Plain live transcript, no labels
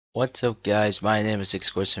What's up guys, my name is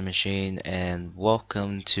Exquisite Machine and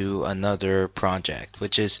welcome to another project,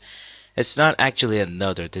 it's not actually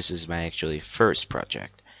another, this is my actually first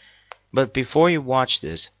project. But before you watch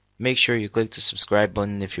this, make sure you click the subscribe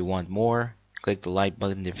button if you want more, click the like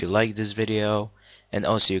button if you like this video, and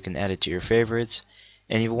also you can add it to your favorites.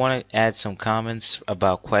 And if you want to add some comments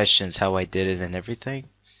about questions, how I did it and everything,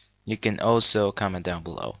 you can also comment down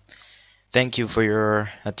below. Thank you for your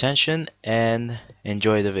attention and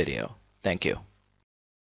enjoy the video. Thank you.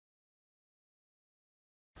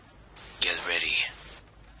 Get ready.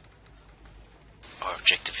 Our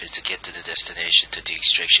objective is to get to the destination, to the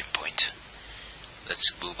extraction point.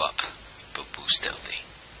 Let's move up, but move stealthy.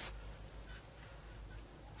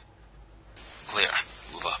 Clear.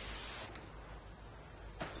 Move up.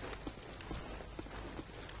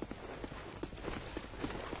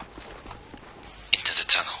 Into the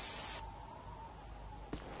tunnel.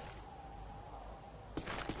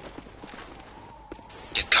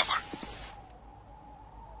 Get cover.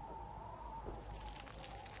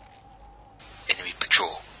 Enemy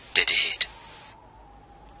patrol, dead ahead.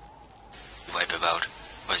 Wipe them out,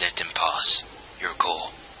 or let them pass. Your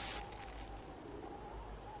goal.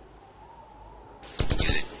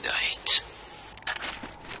 Good night.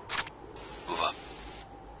 Move up.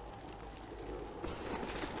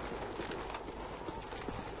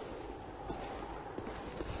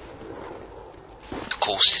 The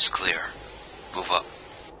coast is clear. Move up.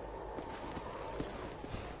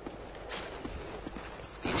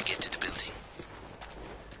 Need to get to the building.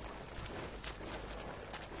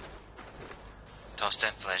 Toss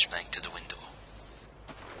that flashbang to the window.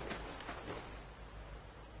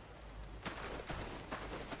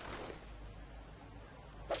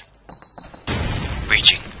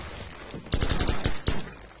 Breaching.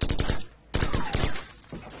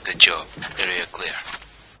 Good job. Area clear.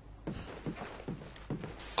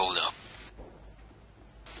 Hold up.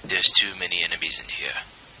 There's too many enemies in here.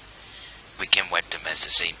 We can wipe them at the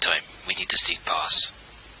same time. We need to sneak past.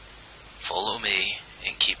 Follow me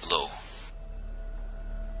and keep low.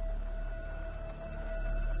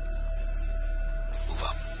 Move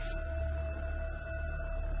up.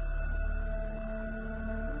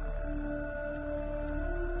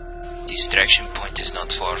 The extraction point is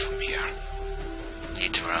not far from here. We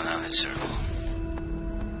need to run out in a circle.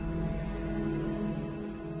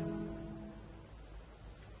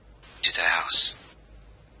 To the house.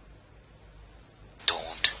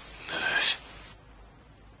 Don't move.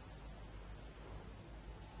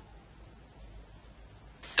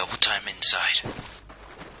 Double time inside.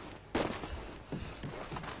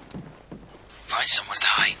 Find somewhere to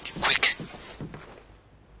hide, quick.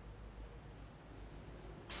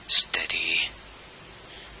 Steady.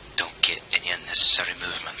 Don't get any unnecessary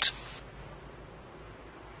movement.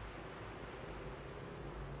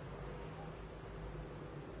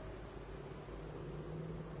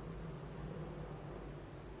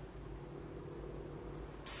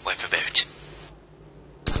 Wipe about.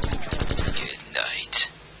 Good night.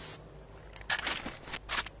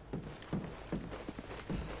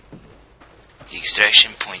 The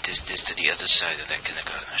extraction point is this to the other side of that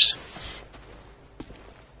kindergartners.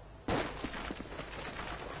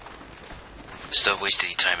 Stop wasting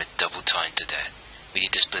your time and double time to that. We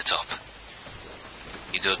need to split up.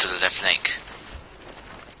 You go to the left flank.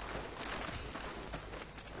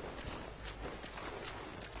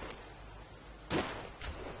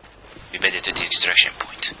 We made it to the extraction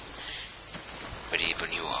point. Ready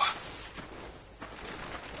when you are.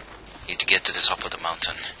 Need to get to the top of the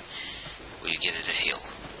mountain. Will you get it a hill?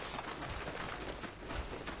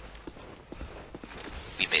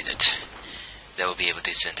 We made it. They will be able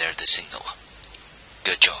to send out the signal.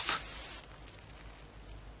 Good job.